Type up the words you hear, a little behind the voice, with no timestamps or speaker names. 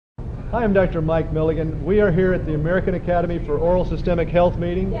Hi, I'm Dr. Mike Milligan. We are here at the American Academy for Oral Systemic Health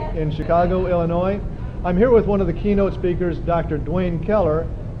meeting in Chicago, Illinois. I'm here with one of the keynote speakers, Dr. Duane Keller,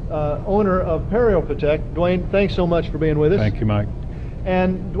 owner of PerioProtect. Duane, thanks so much for being with us. Thank you, Mike.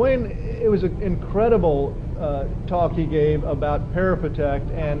 And Duane, it was an incredible talk he gave about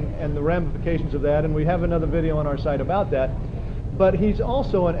PerioProtect and the ramifications of that, and we have another video on our site about that. But he's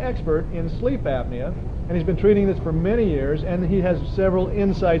also an expert in sleep apnea, and he's been treating this for many years, and he has several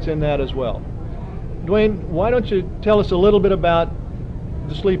insights in that as well. Duane, why don't you tell us a little bit about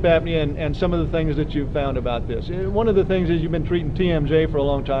the sleep apnea and some of the things that you've found about this? One of the things is you've been treating TMJ for a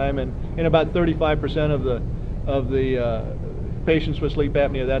long time, and in about 35% of the patients with sleep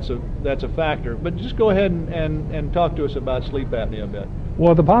apnea, that's a factor. But just go ahead and talk to us about sleep apnea a bit.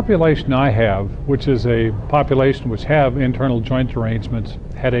 Well, the population I have, which is a population which have internal joint derangements,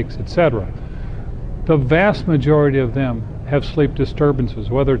 headaches, etc., the vast majority of them have sleep disturbances,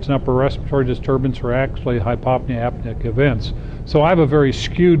 whether it's an upper respiratory disturbance or actually hypopnea-apneic events. So I have a very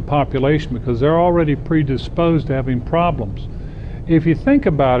skewed population because they're already predisposed to having problems. If you think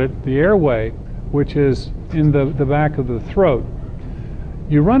about it, the airway, which is in the back of the throat,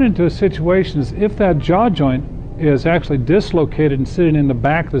 you run into a situation as if that jaw joint is actually dislocated and sitting in the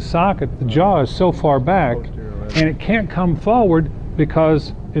back of the socket. The jaw is so far back and it can't come forward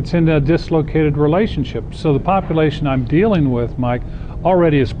because it's in a dislocated relationship. So the population I'm dealing with, Mike,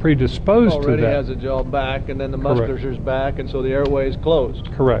 already is predisposed to that. Already has a jaw back, and then the musculature is back, and so the airway is closed.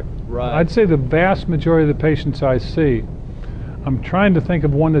 Correct. Right. I'd say the vast majority of the patients I see, I'm trying to think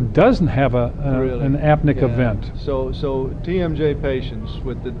of one that doesn't have an apneic event. So TMJ patients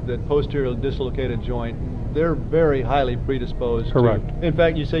with the posterior dislocated joint, they're very highly predisposed. Correct. In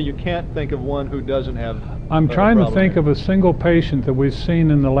fact, you say you can't think of one who doesn't have. I'm trying to think of a single patient that we've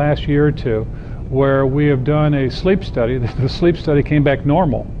seen in the last year or two where we have done a sleep study. The sleep study came back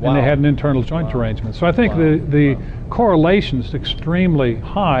normal, and they had an internal joint derangement. So I think the correlation is extremely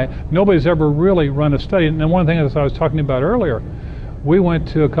high. Nobody's ever really run a study. And one thing as I was talking about earlier, we went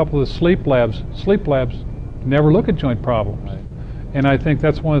to a couple of sleep labs. Sleep labs never look at joint problems. Right. And I think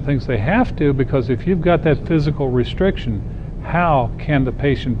that's one of the things they have to, because if you've got that physical restriction, how can the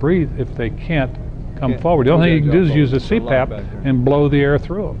patient breathe if they can't come forward? The only thing you can do is use a CPAP and blow the air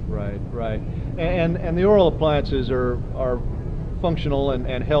through them. Right, right. And the oral appliances are functional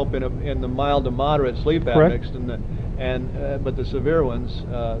and help in the mild to moderate sleep apneics, but the severe ones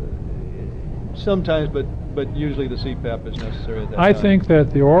sometimes, but usually the CPAP is necessary at that time. I think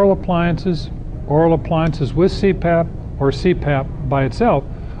that the oral appliances with CPAP or CPAP by itself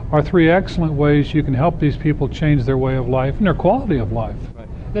are three excellent ways you can help these people change their way of life and their quality of life. Right.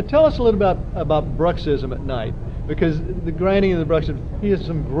 Now tell us a little about bruxism at night, because the grinding of the bruxism, he has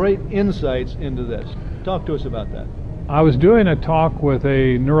some great insights into this. Talk to us about that. I was doing a talk with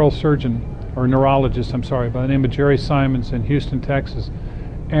a neurologist, by the name of Jerry Simons in Houston, Texas,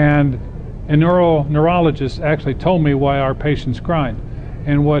 and a neurologist actually told me why our patients grind.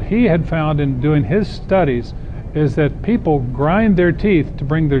 And what he had found in doing his studies is that people grind their teeth to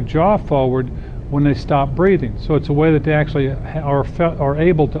bring their jaw forward when they stop breathing. So it's a way that they actually are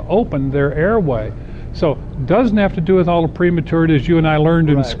able to open their airway. So it doesn't have to do with all the prematurity as you and I learned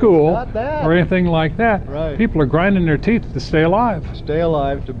in school or anything like that. Right. People are grinding their teeth to stay alive. Stay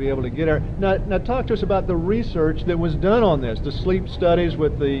alive, to be able to get air. Now talk to us about the research that was done on this, the sleep studies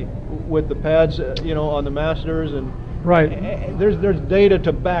with the pads, on the masseters, and there's data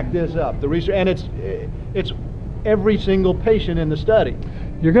to back this up. The research, and it's every single patient in the study.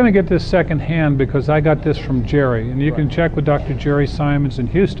 You're going to get this secondhand because I got this from Jerry, and you can check with Dr. Jerry Simons in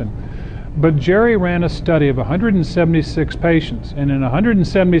Houston. But Jerry ran a study of 176 patients, and in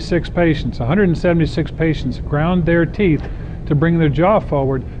 176 patients ground their teeth to bring their jaw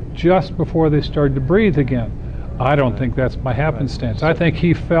forward just before they started to breathe again. I don't think that's by happenstance. I think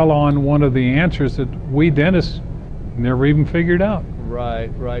he fell on one of the answers that we dentists never even figured out. Right,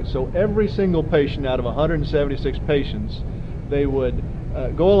 right. So every single patient out of 176 patients, they would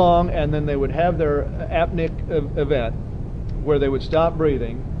go along, and then they would have their apneic event where they would stop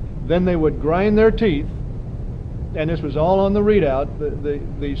breathing. Then they would grind their teeth, and this was all on the readout,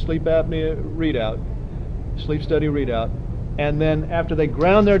 the sleep apnea readout, sleep study readout. And then after they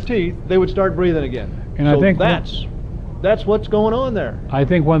ground their teeth, they would start breathing again. And so I think that's what's going on there. I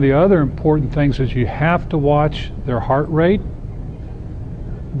think one of the other important things is you have to watch their heart rate.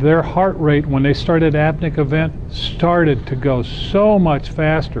 Their heart rate, when they started apneic event, started to go so much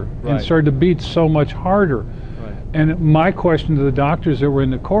faster and started to beat so much harder. And my question to the doctors that were in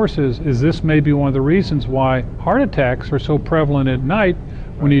the course is this may be one of the reasons why heart attacks are so prevalent at night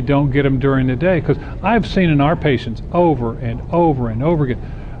when you don't get them during the day? Because I've seen in our patients over and over and over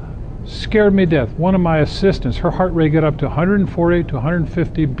again, scared me to death. One of my assistants, her heart rate got up to 140 to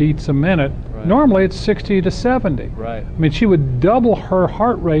 150 beats a minute. Right. Normally it's 60 to 70. Right. I mean, she would double her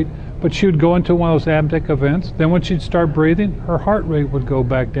heart rate, but she would go into one of those apneic events. Then when she'd start breathing, her heart rate would go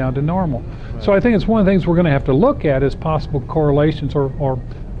back down to normal. Right. So I think it's one of the things we're going to have to look at is possible correlations or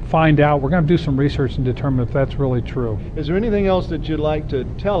find out. We're going to do some research and determine if that's really true. Is there anything else that you'd like to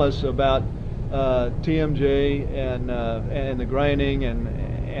tell us about TMJ and the grinding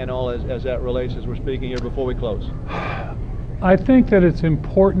and all as that relates as we're speaking here before we close? I think that it's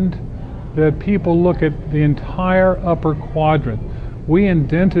important that people look at the entire upper quadrant. We in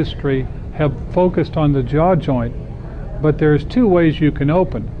dentistry have focused on the jaw joint, but there's two ways you can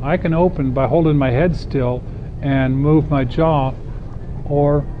open. I can open by holding my head still and move my jaw,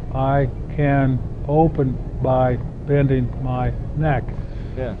 or I can open by bending my neck.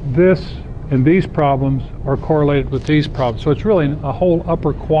 Yeah. This and these problems are correlated with these problems. So it's really a whole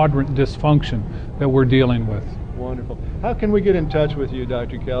upper quadrant dysfunction that we're dealing with. Wonderful. How can we get in touch with you,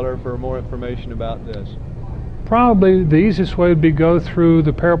 Dr. Keller, for more information about this? Probably the easiest way would be go through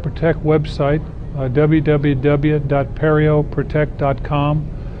the PerioProtect website,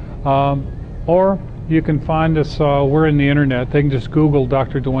 www.perioprotect.com, or you can find us, we're in the internet. They can just Google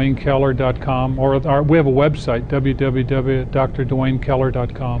drduanekeller.com, or we have a website,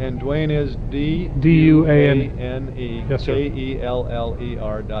 www.drduanekeller.com. And Duane is D-U-A-N-E. Yes, sir.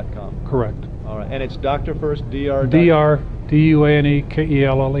 Keller.com. Correct. All right. And it's Dr. first, Dr.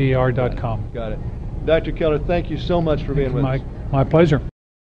 D-R-D-U-A-N-E-K-E-L-L-E-R.com. Got it. Dr. Keller, thank you so much for being with us. My pleasure.